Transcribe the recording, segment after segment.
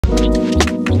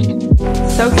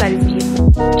So excited to eat.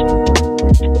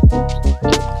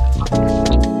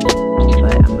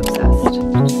 But I'm obsessed.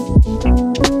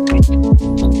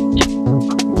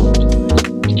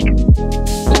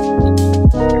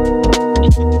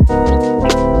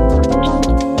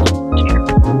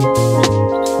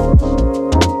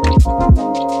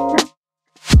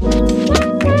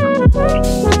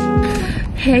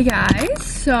 Hey guys,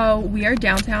 so we are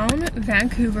downtown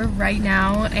Vancouver right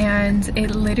now, and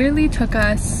it literally took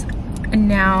us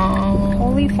now.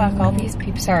 Holy fuck, all these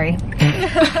people. Sorry.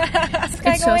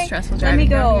 It's so stressful driving. Let me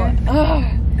go. Down here. Oh,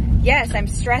 yes, I'm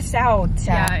stressed out.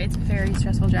 Yeah, it's very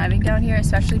stressful driving down here,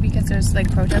 especially because there's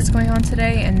like protests going on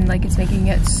today, and like it's making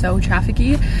it so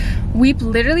trafficy. We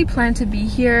literally planned to be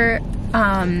here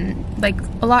like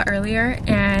a lot earlier,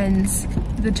 and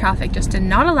the traffic just did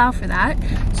not allow for that,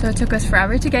 so it took us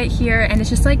forever to get here, and it's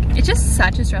just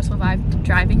such a stressful vibe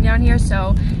driving down here.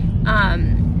 So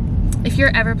if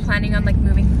you're ever planning on like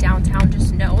moving downtown,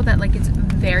 just know that like it's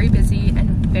very busy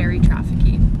and very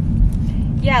trafficy.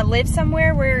 Yeah, live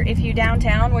somewhere where if you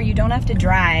downtown where you don't have to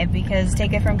drive, because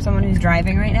take it from someone who's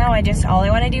driving right now, all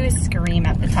I want to do is scream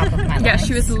at the top of my lungs. Yeah,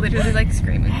 she was literally like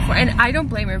screaming before, and I don't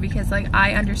blame her because like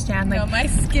I understand, like, no, my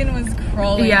skin was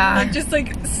crawling. Yeah, like just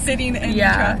like sitting in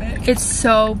traffic. It's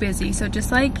so busy. So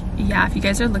just like, yeah, if you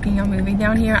guys are looking at moving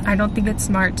down here, I don't think it's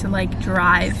smart to like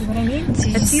drive. See what I mean?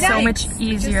 It's so much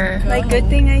easier. Like, good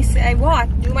thing I walk,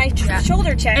 do my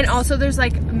shoulder checks. And also there's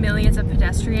like millions of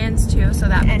pedestrians too, so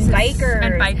that makes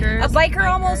bikers. And bikers. A biker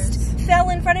almost fell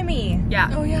in front of me. Yeah.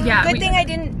 Oh yeah. Good thing I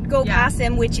didn't go past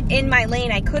him, which in my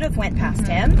lane I could have went past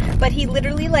him, but he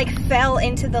literally like fell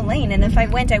into the lane, and if I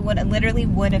went, I would have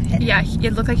hit him. Yeah,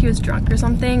 it looked like he was drunk or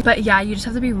something. But yeah, you just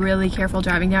have to be really careful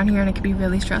driving down here, and it can be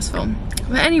really stressful.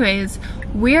 But anyways,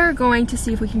 we are going to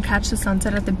see if we can catch the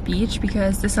sunset at the beach,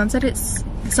 because the sunset is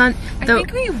I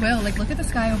think we will. Like, look at the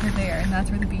sky over there, and that's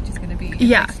where the beach is gonna be. It's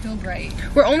yeah, like still bright.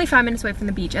 We're only 5 minutes away from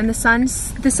the beach, and the sun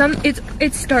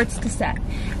it starts to set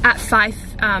at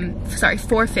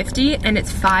 4:50, and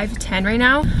it's 5:10 right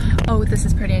now. Oh, this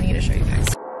is pretty. I need to show you guys.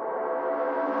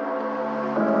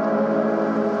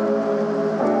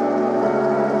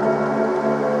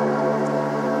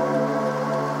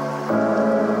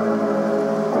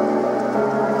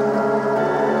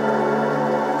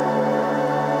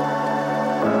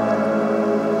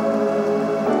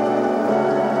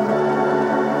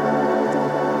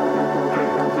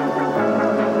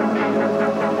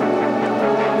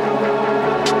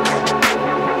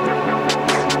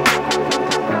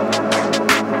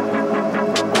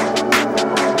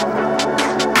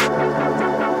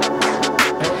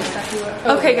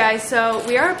 Okay guys, so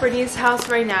we are at Brittany's house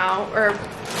right now, or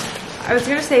I was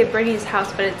gonna say Brittany's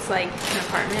house, but it's like an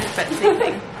apartment, but same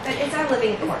thing. It's our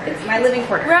living quarter. It's my living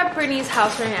quarter. We're at Brittany's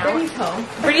house right now. Brittany's home.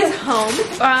 Brittany's home.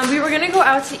 We were gonna go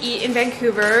out to eat in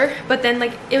Vancouver, but then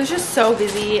like it was just so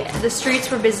busy. The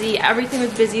streets were busy, everything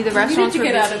was busy, the restaurants were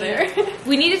busy. We needed to get out of there.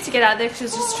 We needed to get out of there because she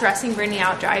was just stressing Brittany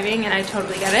out driving, and I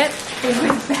totally get it. It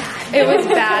was bad. It was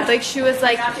bad. Like, she was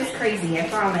like, not just crazy, I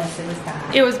promise. It was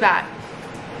bad. It was bad.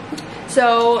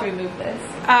 So remove this.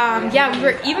 Yeah, we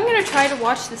were even gonna try to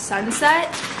watch the sunset,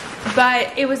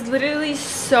 but it was literally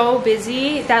so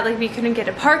busy that like we couldn't get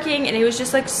a parking, and it was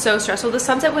just like so stressful. The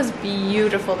sunset was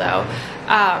beautiful though.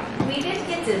 We did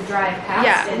get to drive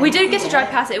past it. Yeah, we did get to drive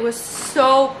past it. It was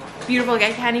so beautiful. Like,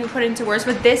 I can't even put it into words.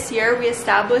 But this year we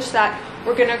established that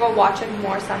we're gonna go watch like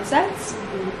more sunsets,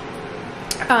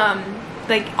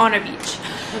 like on a beach.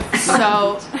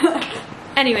 So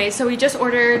anyway, so we just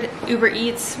ordered Uber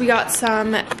Eats. We got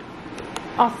some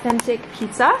authentic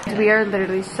pizza. We are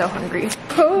literally so hungry.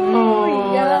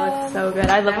 Oh, yeah, that looks so good.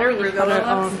 I love arugula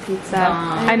on pizza.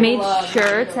 I made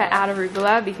sure to add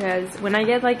arugula because when I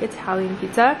get like Italian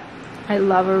pizza, I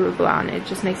love arugula on it. It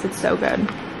just makes it so good.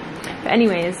 But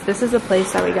anyways, this is the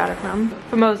place that we got it from.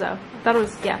 Famoso. I thought it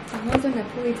was, yeah. Famoso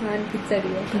Napolitan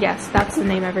Pizzeria. Yes, that's the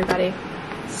name, everybody.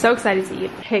 So excited to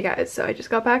eat. Hey guys, so I just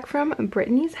got back from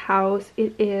Brittany's house.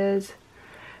 It is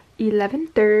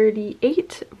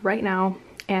 11:38 right now,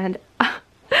 and I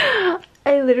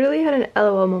literally had an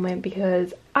LOL moment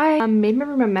because I made my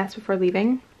room a mess before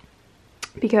leaving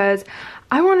because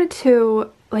I wanted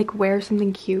to like wear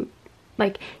something cute.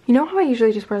 Like, you know how I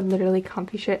usually just wear literally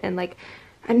comfy shit, and like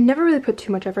I never really put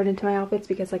too much effort into my outfits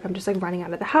because like I'm just like running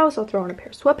out of the house. I'll throw on a pair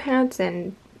of sweatpants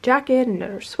and jacket and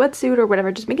a sweatsuit or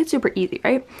whatever, just make it super easy,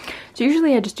 right? So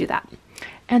usually I just do that.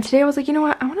 And today I was like, you know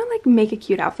what, I want to like make a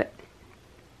cute outfit.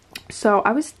 So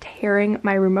I was tearing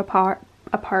my room apart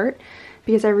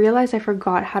because I realized I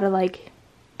forgot how to like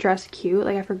dress cute.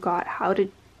 Like, I forgot how to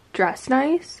dress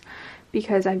nice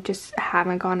because I just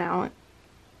haven't gone out.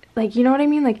 Like, you know what I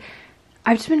mean? Like,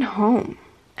 I've just been home.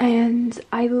 and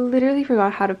I literally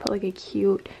forgot how to put like a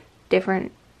cute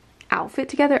different outfit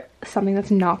together, something that's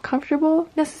not comfortable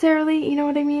necessarily, you know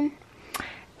what I mean?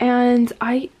 And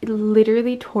I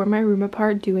literally tore my room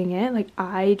apart doing it. Like,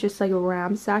 I just like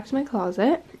ransacked my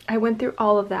closet. I went through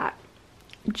all of that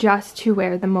just to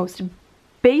wear the most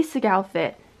basic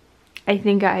outfit I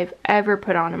think I've ever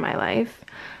put on in my life,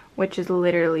 which is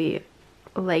literally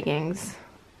leggings,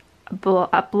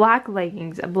 black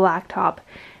leggings, a black top,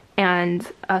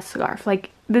 and a scarf.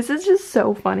 Like, this is just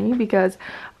so funny because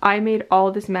I made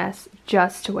all this mess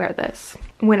just to wear this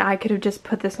when I could have just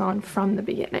put this on from the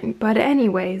beginning. But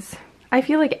anyways, I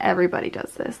feel like everybody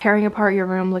does this, tearing apart your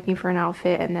room looking for an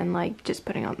outfit and then like just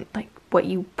putting on like what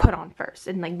you put on first,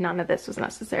 and like none of this was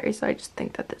necessary. So I just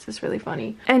think that this is really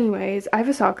funny. Anyways, I have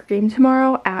a soccer game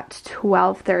tomorrow at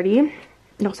 12:30.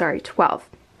 No, sorry, 12.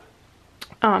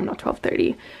 Not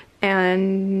 12:30.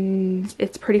 And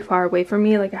it's pretty far away from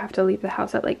me. Like, I have to leave the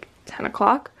house at like 10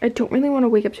 o'clock. I don't really want to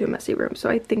wake up to a messy room, so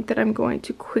I think that I'm going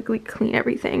to quickly clean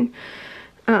everything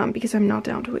because I'm not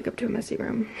down to wake up to a messy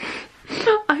room.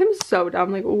 I'm so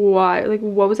dumb. Like, why? Like,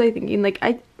 what was I thinking? Like,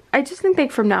 I just think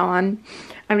like from now on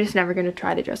I'm just never going to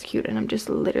try to dress cute, and I'm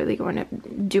just literally going to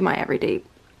do my everyday,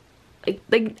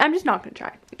 like I'm just not going to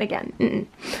try again.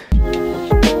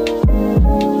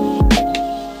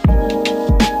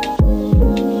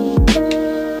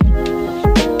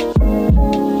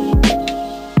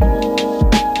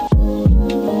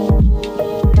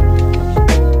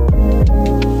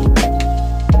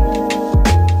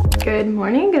 Good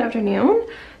morning, good afternoon.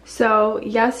 So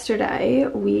yesterday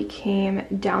we came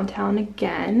downtown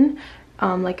again,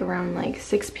 like around like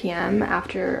 6 p.m.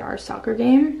 after our soccer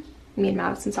game, me and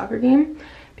Madison's soccer game,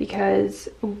 because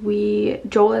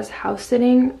Joel is house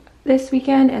sitting this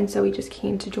weekend, and so we just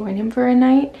came to join him for a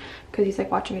night because he's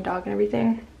like watching a dog and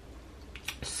everything.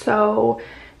 So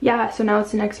yeah, so now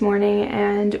it's the next morning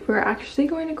and we're actually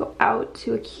going to go out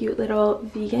to a cute little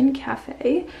vegan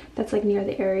cafe that's like near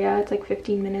the area. It's like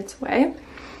 15 minutes away.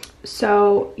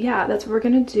 So yeah, that's what we're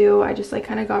gonna do. I just like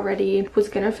kind of got ready, was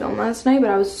gonna film last night, but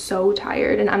I was so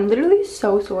tired and I'm literally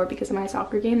so sore because of my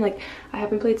soccer game. Like, I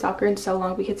haven't played soccer in so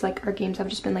long because like our games have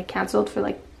just been like canceled for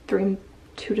like 2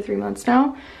 to 3 months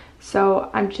now. So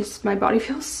my body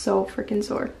feels so freaking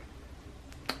sore.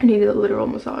 I needed a literal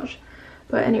massage.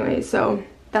 But anyway, so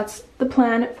that's the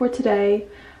plan for today.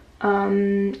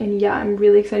 And yeah, I'm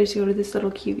really excited to go to this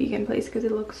little cute vegan place because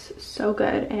it looks so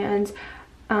good. And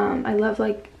I love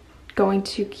like going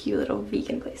to cute little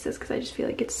vegan places because I just feel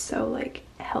like it's so like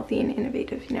healthy and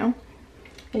innovative, you know?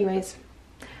 Anyways,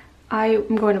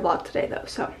 I'm going to vlog today though,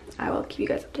 so I will keep you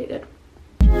guys updated.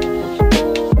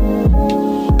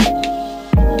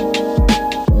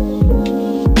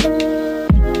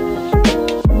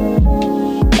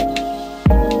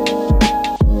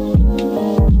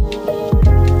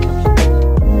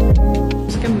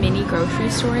 There's like a mini grocery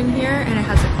store in here and it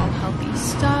has like all healthy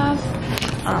stuff.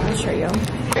 I'll show you.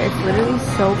 It's literally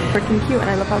so freaking cute, and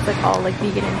I love how it's like all like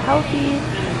vegan and healthy,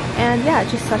 and yeah,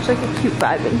 it's just such like a cute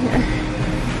vibe in here.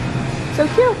 So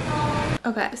cute.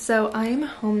 Okay, so I'm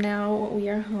home now. We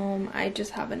are home. I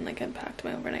just haven't like unpacked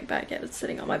my overnight bag yet. It's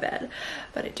sitting on my bed,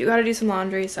 but I do gotta do some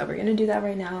laundry, so we're gonna do that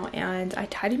right now. And I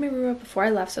tidied my room up before I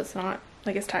left, so it's not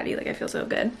like it's tidy. Like, I feel so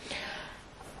good.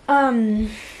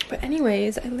 But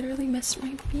anyways, I literally missed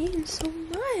my beans so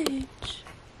much.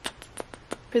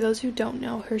 For those who don't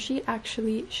know, Hershey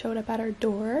actually showed up at our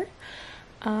door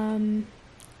 8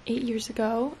 years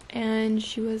ago, and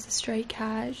she was a stray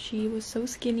cat. She was so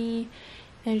skinny,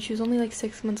 and she was only like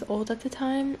 6 months old at the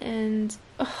time, and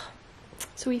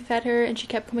so we fed her, and she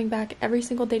kept coming back every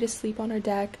single day to sleep on our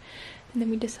deck, and then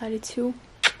we decided to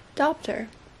adopt her.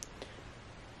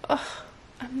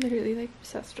 I'm literally like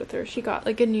obsessed with her. She got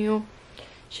a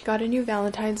new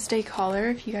Valentine's Day collar,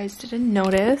 if you guys didn't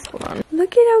notice. Hold on.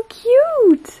 Look at how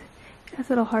cute! It has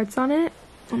little hearts on it.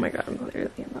 Oh my god, I'm literally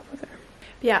in love with her.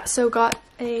 But yeah, so got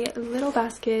a little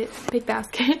basket, big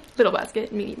basket, little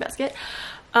basket, medium basket,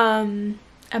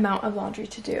 amount of laundry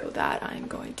to do that I'm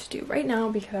going to do right now,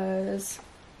 because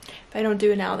if I don't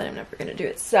do it now, then I'm never going to do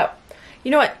it. So, you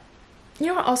know what? You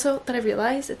know what also that I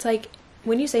realized? It's like,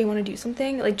 when you say you want to do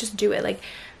something, like, just do it. Like,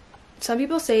 some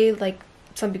people say, like,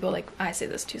 I say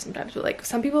this too sometimes, but like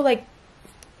some people like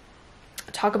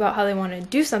talk about how they want to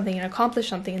do something and accomplish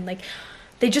something, and like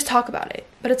they just talk about it.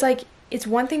 But it's like, it's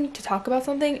one thing to talk about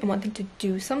something and one thing to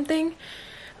do something.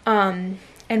 And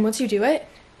once you do it,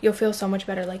 you'll feel so much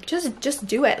better. Like, just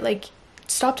do it. Like,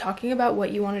 stop talking about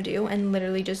what you want to do and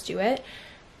literally just do it.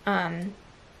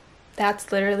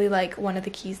 That's literally like one of the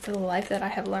keys to the life that I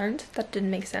have learned. That didn't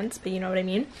make sense, but you know what I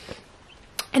mean.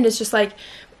 And it's just like,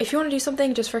 if you want to do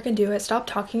something, just freaking do it. Stop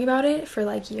talking about it for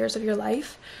like years of your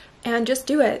life and just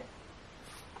do it.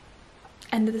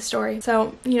 End of the story.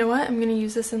 So you know what, I'm gonna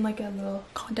use this in like a little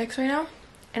context right now,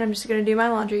 and I'm just gonna do my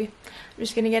laundry. I'm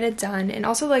just gonna get it done. And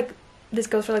also, like, this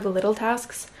goes for like little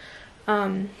tasks.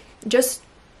 Just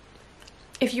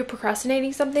if you're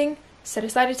procrastinating something, set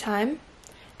aside a time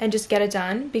and just get it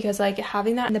done, because like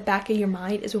having that in the back of your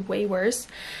mind is way worse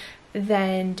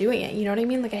than doing it. You know what I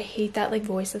mean? Like, I hate that like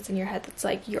voice that's in your head that's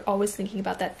like you're always thinking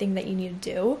about that thing that you need to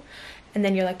do, and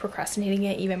then you're like procrastinating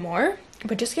it even more.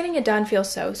 But just getting it done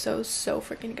feels so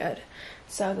freaking good.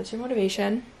 So that's your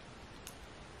motivation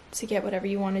to get whatever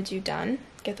you want to do done,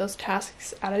 get those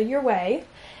tasks out of your way,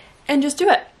 and just do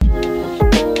it.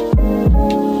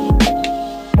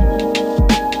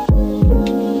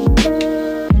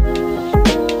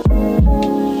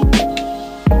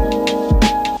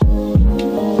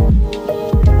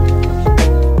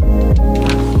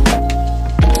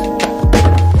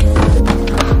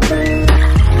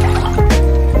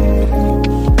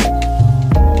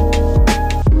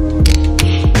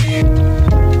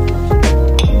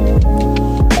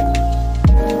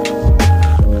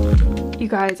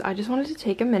 Guys, I just wanted to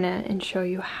take a minute and show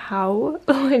you how,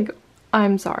 like,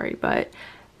 I'm sorry, but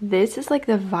this is like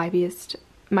the vibiest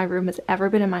my room has ever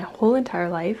been in my whole entire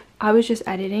life. I was just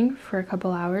editing for a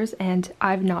couple hours and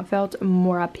I've not felt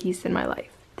more at peace in my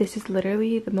life. This is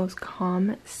literally the most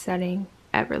calm setting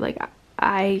ever. Like,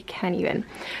 I can't even.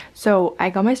 So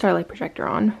I got my Starlight projector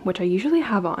on, which I usually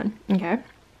have on, okay?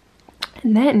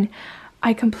 And then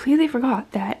I completely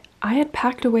forgot that I had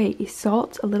packed away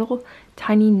a little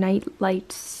tiny night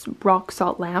light rock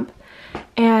salt lamp,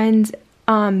 and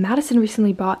Madison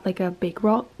recently bought like a big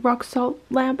rock salt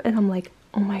lamp, and I'm like,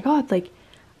 oh my god, like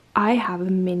I have a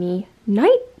mini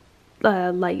night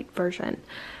light version,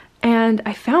 and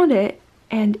I found it,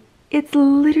 and it's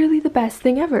literally the best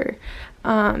thing ever.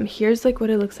 Here's like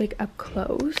what it looks like up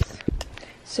close.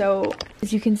 So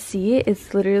as you can see,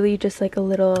 it's literally just like a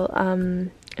little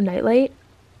nightlight.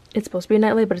 It's supposed to be a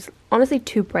nightlight, but it's honestly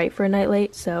too bright for a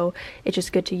nightlight, so it's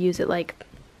just good to use it. Like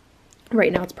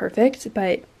right now it's perfect,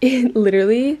 but it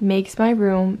literally makes my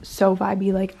room so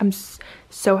vibey. Like, I'm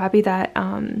so happy that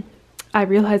I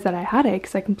realized that I had it,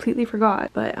 because I completely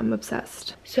forgot, but I'm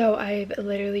obsessed. So I've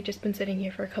literally just been sitting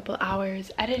here for a couple hours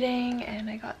editing, and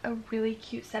I got a really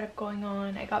cute setup going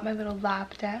on. I got my little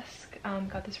lap desk,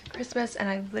 got this for Christmas, and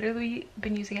I've literally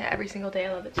been using it every single day.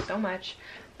 I love it so much.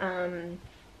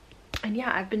 And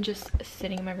yeah, I've been just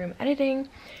sitting in my room editing,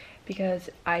 because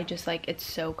I just like, it's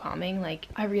so calming. Like,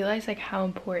 I realize like how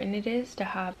important it is to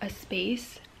have a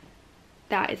space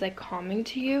that is like calming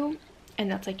to you, and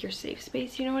that's like your safe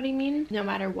space, you know what I mean? No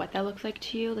matter what that looks like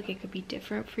to you, like it could be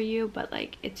different for you, but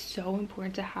like it's so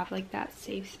important to have like that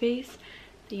safe space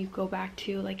that you go back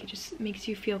to. Like, it just makes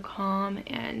you feel calm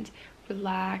and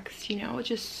relaxed, you know? It's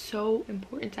just so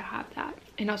important to have that,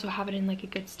 and also have it in like a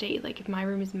good state. Like, if my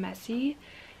room is messy,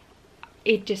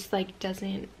 it just like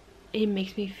doesn't, it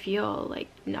makes me feel like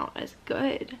not as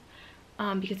good,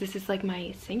 because this is like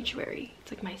my sanctuary.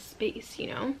 It's like my space, you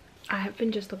know? I have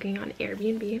been just looking on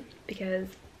Airbnb, because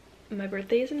my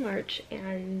birthday is in March,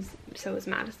 and so is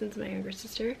Madison's, my younger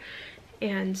sister,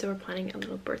 and so we're planning a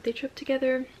little birthday trip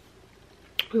together.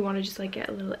 We want to just like get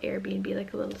a little Airbnb,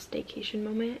 like a little staycation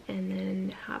moment, and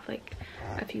then have like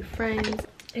a few friends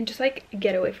and just like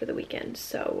get away for the weekend.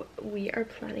 So we are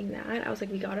planning that. I was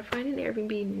like, we gotta find an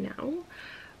Airbnb now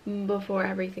before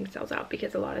everything sells out,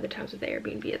 because a lot of the times with the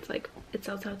Airbnb, it's like it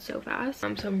sells out so fast. So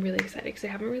I'm really excited, because I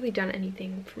haven't really done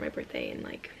anything for my birthday in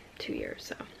like 2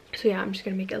 years. So yeah, I'm just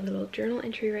gonna make a little journal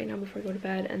entry right now before I go to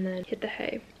bed, and then hit the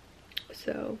hay.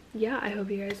 So yeah, I hope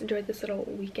you guys enjoyed this little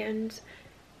weekend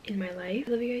in my life.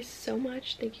 I love you guys so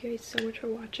much. Thank you guys so much for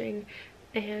watching,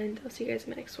 and I'll see you guys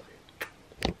in my next one.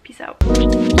 Peace out.